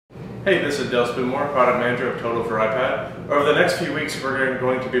Hey, this is Dale Spoonemore, Product Manager of Total for iPad. Over the next few weeks, we're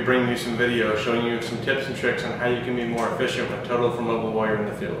going to be bringing you some videos showing you some tips and tricks on how you can be more efficient with Total for Mobile while you're in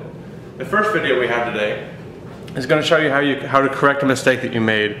the field. The first video we have today is going to show you how to correct a mistake that you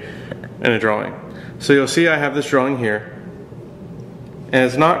made in a drawing. So you'll see I have this drawing here, and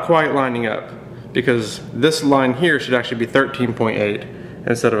it's not quite lining up because this line here should actually be 13.8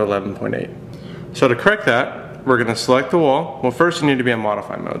 instead of 11.8. So to correct that, we're going to select the wall. Well, first you need to be in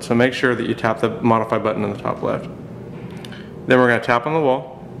modify mode, so make sure that you tap the modify button in the top left. Then we're going to tap on the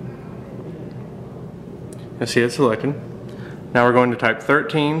wall. You'll see it selected. Now we're going to type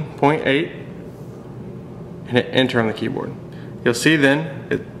 13.8 and hit enter on the keyboard. You'll see then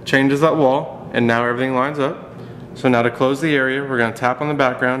it changes that wall and now everything lines up. So now to close the area, we're going to tap on the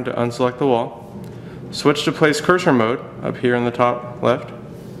background to unselect the wall. Switch to place cursor mode up here in the top left.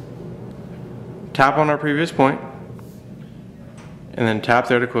 Tap on our previous point, and then tap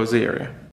there to close the area.